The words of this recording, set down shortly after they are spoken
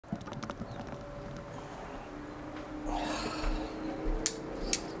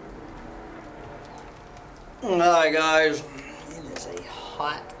Hi guys, it is a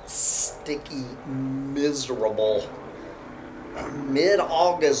hot, sticky, miserable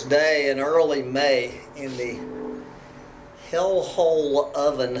mid-August day in early May in the hellhole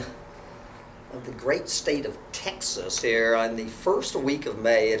oven of the great state of Texas here on the first week of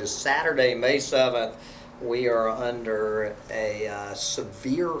May. It is Saturday, May 7th. We are under a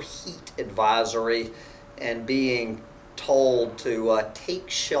severe heat advisory and being told to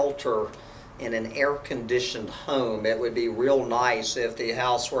take shelter in an air-conditioned home. It would be real nice if the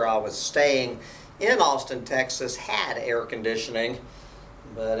house where I was staying in Austin, Texas had air conditioning.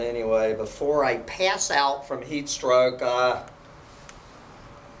 But anyway, before I pass out from heat stroke, we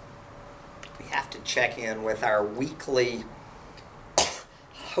have to check in with our weekly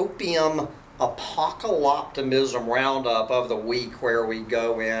Hopium Apocalyptimism Roundup of the week, where we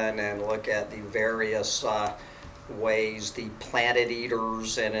go in and look at the various ways the planet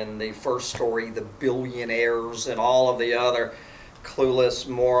eaters, and in the first story the billionaires, and all of the other clueless,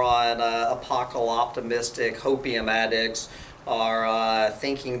 moron, apocalyptimistic hopium addicts are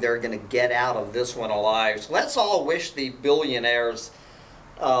thinking they're going to get out of this one alive. So let's all wish the billionaires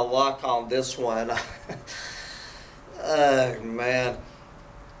luck on this one. Man.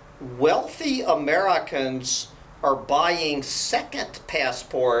 Wealthy Americans are buying second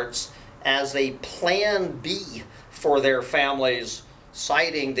passports as a plan B for their families,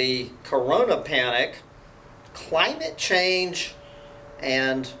 citing the corona panic, climate change,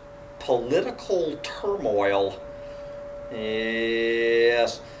 and political turmoil.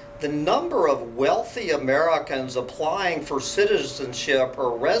 Yes, the number of wealthy Americans applying for citizenship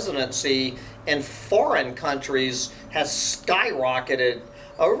or residency in foreign countries has skyrocketed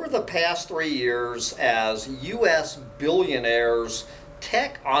over the past 3 years as U.S. billionaires,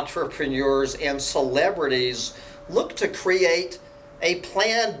 tech entrepreneurs, and celebrities look to create a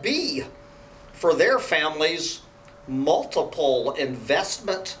plan B for their families. Multiple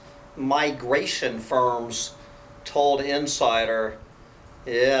investment migration firms told Insider.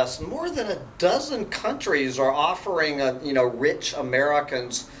 Yes, more than a dozen countries are offering rich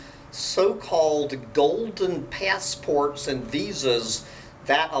Americans so-called golden passports and visas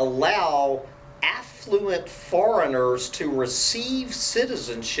that allow affluent foreigners to receive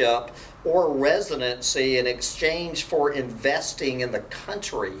citizenship or residency in exchange for investing in the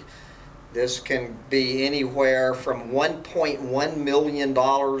country. This can be anywhere from $1.1 million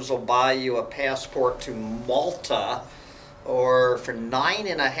will buy you a passport to Malta, or for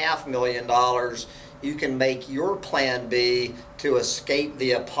 $9.5 million you can make your plan B to escape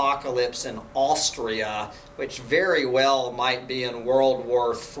the apocalypse in Austria, which very well might be in World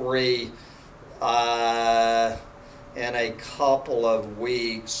War III in a couple of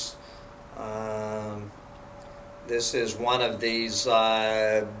weeks. This is one of these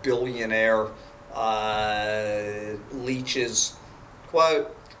billionaire leeches.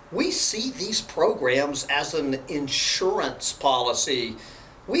 Quote, "We see these programs as an insurance policy.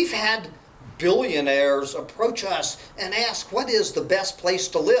 We've had billionaires approach us and ask what is the best place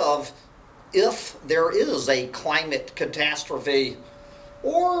to live if there is a climate catastrophe,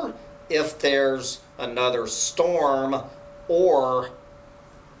 or if there's another storm, or,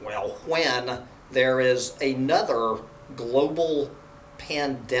 well, when there is another global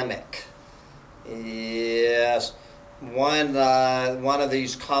pandemic." Yes, one of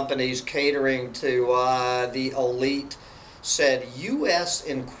these companies catering to the elite said U.S.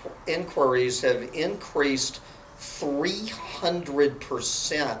 inquiries have increased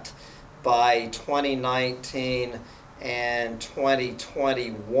 300% by 2019 and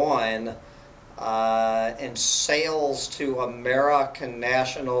 2021, and sales to American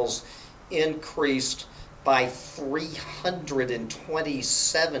nationals increased by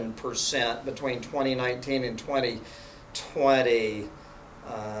 327% between 2019 and 2020.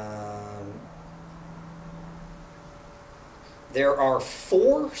 There are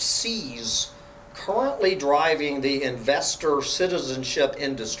 4 C's currently driving the investor citizenship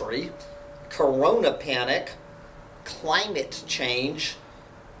industry: corona panic, climate change,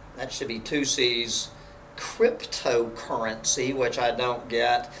 that should be 2 C's, cryptocurrency, which I don't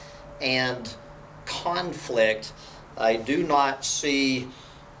get, and conflict. I do not see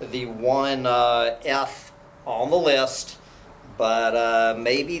the one F on the list, but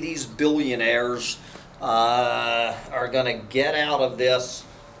maybe these billionaires are going to get out of this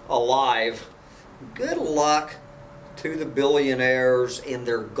alive. Good luck to the billionaires in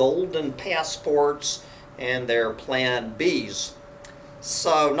their golden passports and their plan Bs.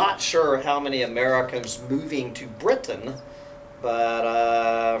 So, not sure how many Americans moving to Britain,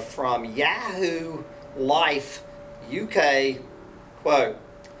 but from Yahoo Life UK, quote,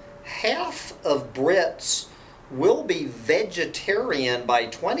 half of Brits will be vegetarian by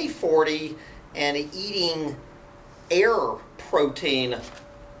 2040 and eating air protein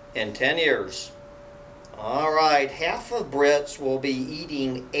in 10 years. All right, half of Brits will be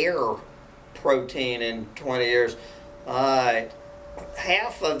eating air protein in 20 years. All right,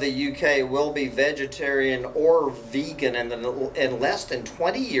 half of the UK will be vegetarian or vegan in less than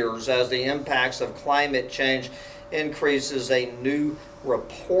 20 years as the impacts of climate change increases, a new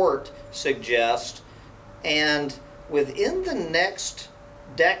report suggests. And within the next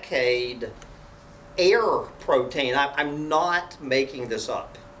decade, air protein, I'm not making this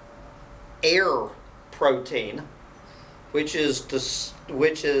up, air protein, which is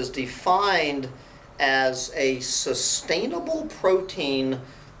defined as a sustainable protein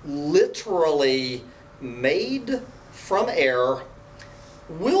literally made from air,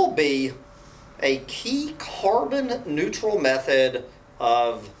 will be a key carbon neutral method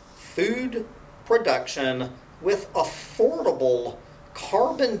of food production with affordable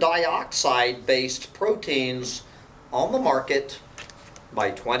carbon dioxide based proteins on the market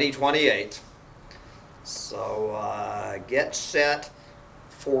by 2028. So get set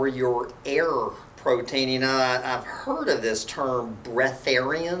for your air protein. You know, I've heard of this term,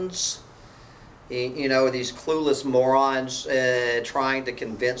 breatharians. You know, these clueless morons trying to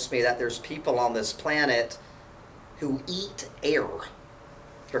convince me that there's people on this planet who eat air.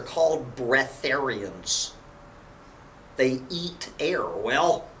 They're called breatharians. They eat air.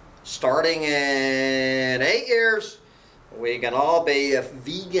 Well, starting in 8 years, we can all be, if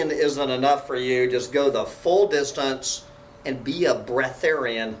vegan isn't enough for you, just go the full distance and be a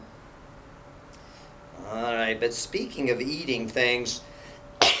breatharian. All right, but speaking of eating things,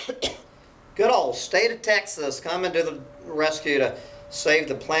 good old state of Texas coming to the rescue to save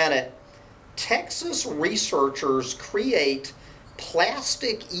the planet. Texas researchers create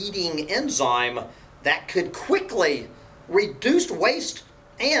plastic-eating enzyme that could quickly reduce waste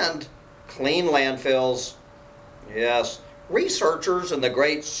and clean landfills. Yes, researchers in the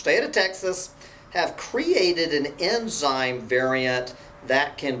great state of Texas have created an enzyme variant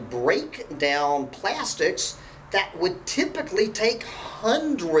that can break down plastics that would typically take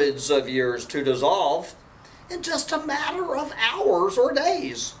hundreds of years to dissolve in just a matter of hours or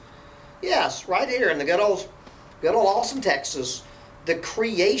days. Yes, right here in the good old awesome Texas, the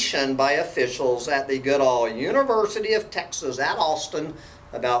creation by officials at the good old University of Texas at Austin,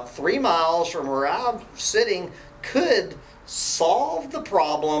 about 3 miles from where I'm sitting, could solve the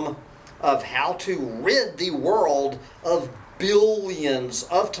problem of how to rid the world of billions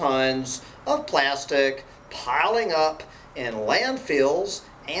of tons of plastic piling up in landfills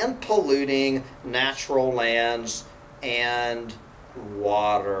and polluting natural lands and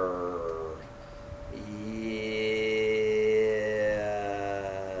water. Yes.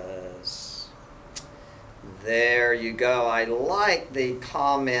 There you go. I like the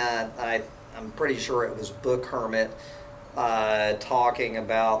comment. I'm pretty sure it was Book Hermit talking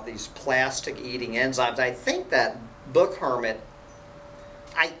about these plastic-eating enzymes. I think that Book Hermit,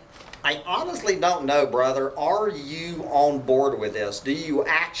 I honestly don't know, brother. Are you on board with this? Do you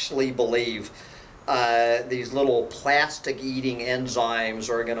actually believe these little plastic-eating enzymes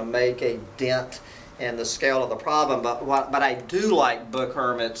are going to make a dent in the scale of the problem? But I do like Book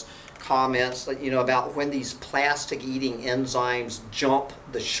Hermit's comments that, you know, about when these plastic-eating enzymes jump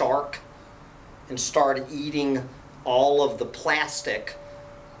the shark and start eating all of the plastic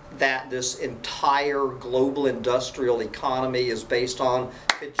that this entire global industrial economy is based on.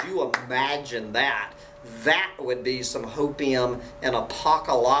 Could you imagine that? That would be some hopium and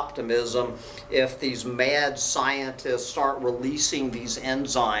apocalyptimism if these mad scientists start releasing these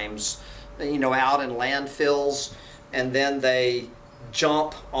enzymes, you know, out in landfills, and then they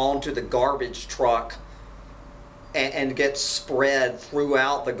jump onto the garbage truck and get spread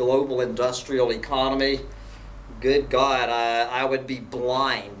throughout the global industrial economy. Good God, I would be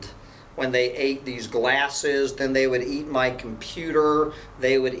blind when they ate these glasses. Then they would eat my computer.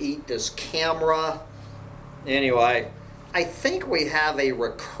 They would eat this camera. Anyway, I think we have a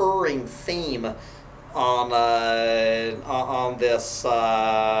recurring theme on this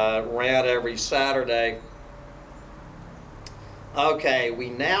rant every Saturday. Okay, we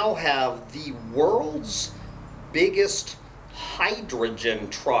now have the world's biggest hydrogen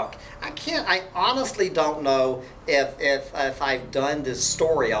truck. I honestly don't know if I've done this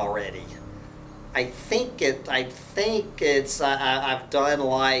story already. I've done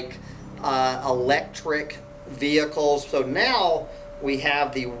like electric vehicles. So now we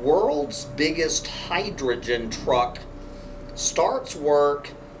have the world's biggest hydrogen truck. Starts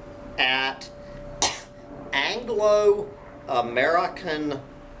work at Anglo-American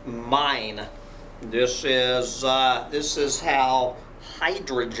Mine This is how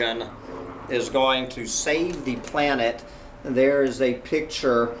hydrogen is going to save the planet. There is a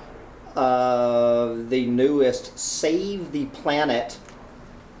picture of the newest Save the Planet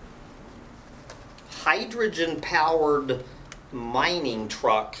hydrogen-powered mining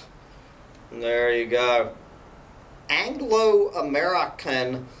truck. There you go.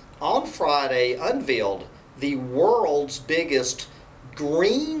 Anglo-American on Friday unveiled the world's biggest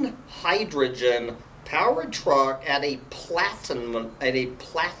green hydrogen powered truck at a platinum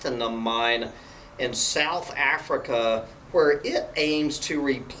mine in South Africa, where it aims to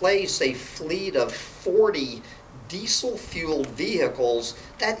replace a fleet of 40 diesel-fueled vehicles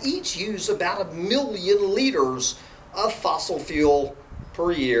that each use about 1 million liters of fossil fuel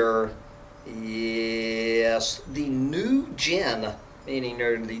per year. Yes, the new gen, meaning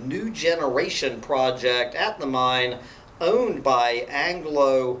the new generation project at the mine, owned by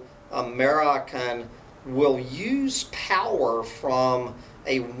Anglo-American, will use power from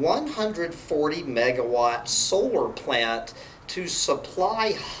a 140 megawatt solar plant to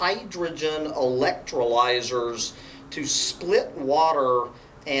supply hydrogen electrolyzers to split water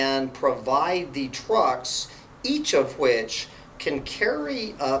and provide the trucks, each of which can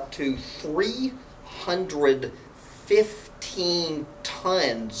carry up to 315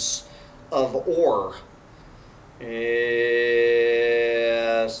 tons of ore.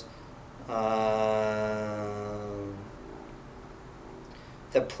 Yes.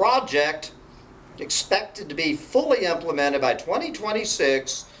 The project, expected to be fully implemented by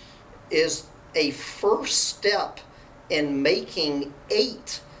 2026, is a first step in making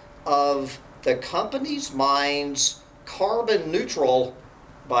 8 of the company's mines carbon neutral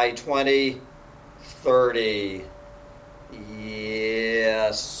by 2030.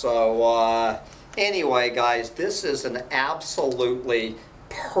 Yes, so anyway, guys, this is an absolutely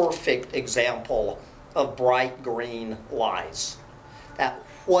perfect example of bright green lies.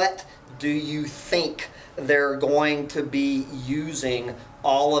 What do you think they're going to be using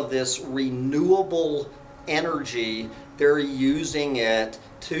all of this renewable energy? They're using it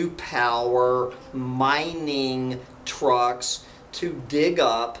to power mining trucks to dig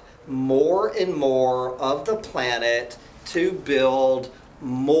up more and more of the planet to build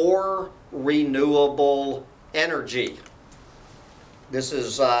more renewable energy. This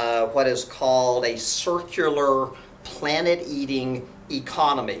is what is called a circular planet-eating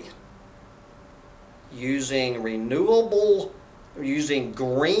economy, using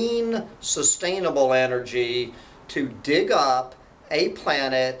green, sustainable energy to dig up a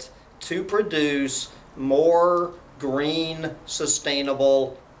planet to produce more green,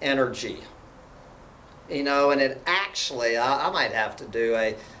 sustainable energy. You know, and it actually, I might have to do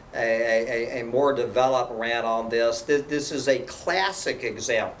a more developed rant on this. This is a classic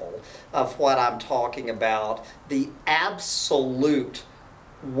example of what I'm talking about. The absolute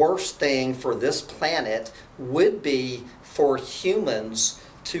worst thing for this planet would be for humans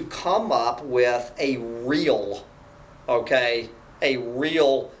to come up with a real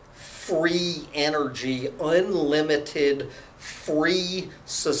free energy, unlimited, free,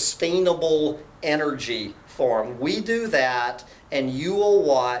 sustainable energy form. We do that, and you will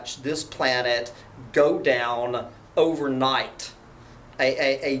watch this planet go down overnight.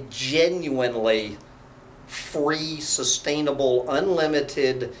 A genuinely free, sustainable,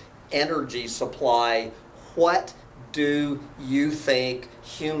 unlimited energy supply. What do you think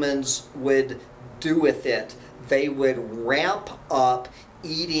humans would do with it? They would ramp up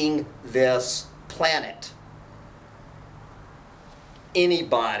eating this planet.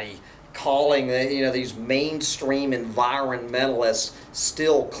 Anybody calling these mainstream environmentalists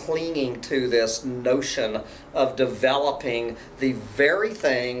still clinging to this notion of developing the very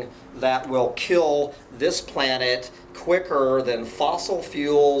thing that will kill this planet quicker than fossil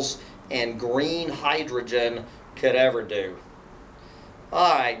fuels and green hydrogen could ever do.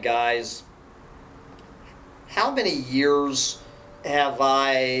 Alright, guys, how many years have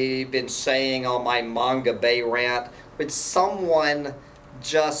I been saying on my Manga Bay rant, would someone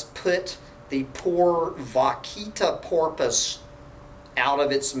just put the poor vaquita porpoise out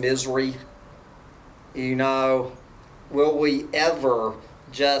of its misery? You know, will we ever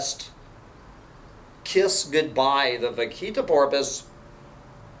just kiss goodbye the vaquita porpoise?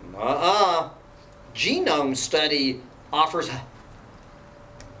 Genome study offers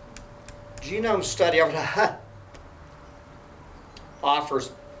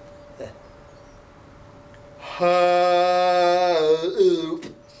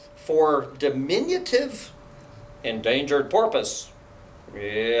for diminutive endangered porpoise.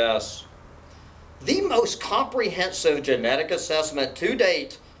 Yes. The most comprehensive genetic assessment to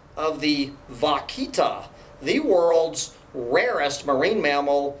date of the vaquita, the world's rarest marine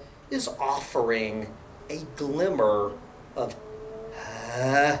mammal, is offering a glimmer of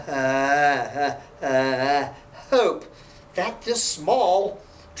hope that this small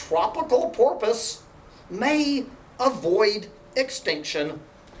tropical porpoise may avoid extinction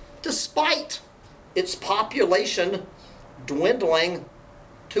despite its population dwindling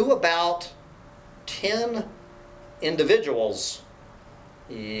to about 10 individuals.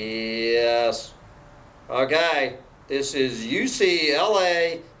 Yes. Okay, this is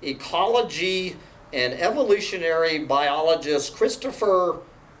UCLA ecology and evolutionary biologist Christopher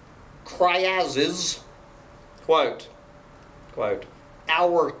Kryaz's quote,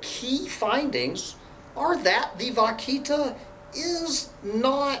 "Our key findings are that the vaquita is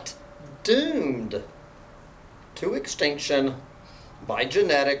not doomed to extinction by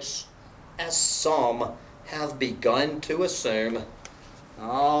genetics, as some have begun to assume."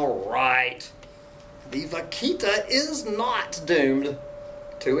 All right. The vaquita is not doomed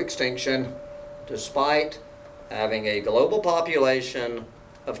to extinction despite having a global population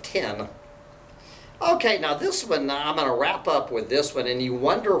of 10. Okay, now this one, I'm going to wrap up with this one, and you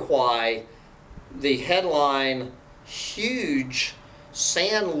wonder why the headline, "Huge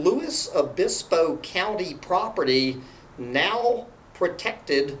San Luis Obispo County property now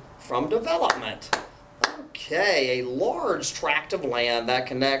protected from development." Okay, a large tract of land that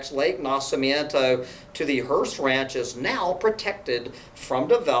connects Lake Nacimiento to the Hearst Ranch is now protected from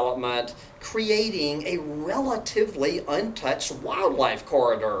development, creating a relatively untouched wildlife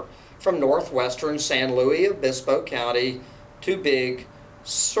corridor from northwestern San Luis Obispo County to Big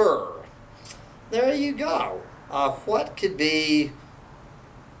Sur. There you go. What could be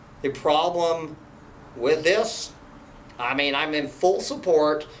the problem with this? I mean, I'm in full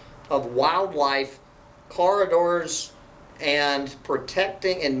support of wildlife corridors and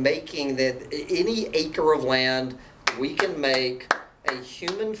protecting and making that any acre of land we can make a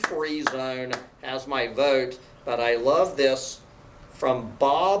human-free zone has my vote. But I love this from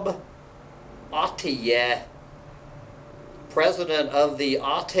Bob Atiyeh, president of the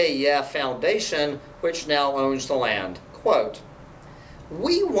Atiyeh Foundation, which now owns the land. Quote,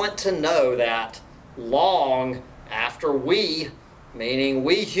 "We want to know that long after we, meaning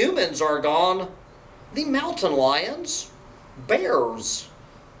we humans, are gone, the mountain lions, bears,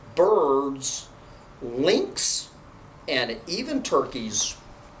 birds, lynx, and even turkeys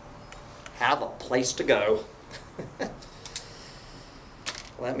have a place to go."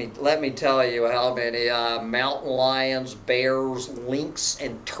 Let me tell you how many mountain lions, bears, lynx,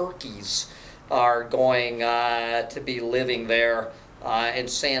 and turkeys are going to be living there in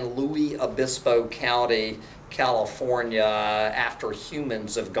San Luis Obispo County, California, after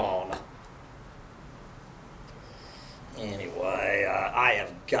humans have gone. Anyway, I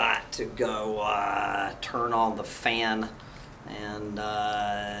have got to go turn on the fan and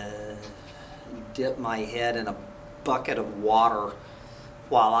dip my head in a bucket of water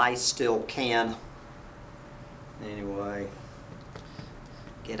while I still can. Anyway,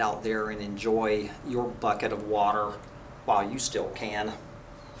 get out there and enjoy your bucket of water while you still can.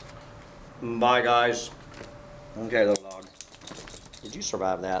 Bye, guys. Okay, little dog. Did you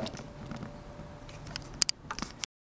survive that?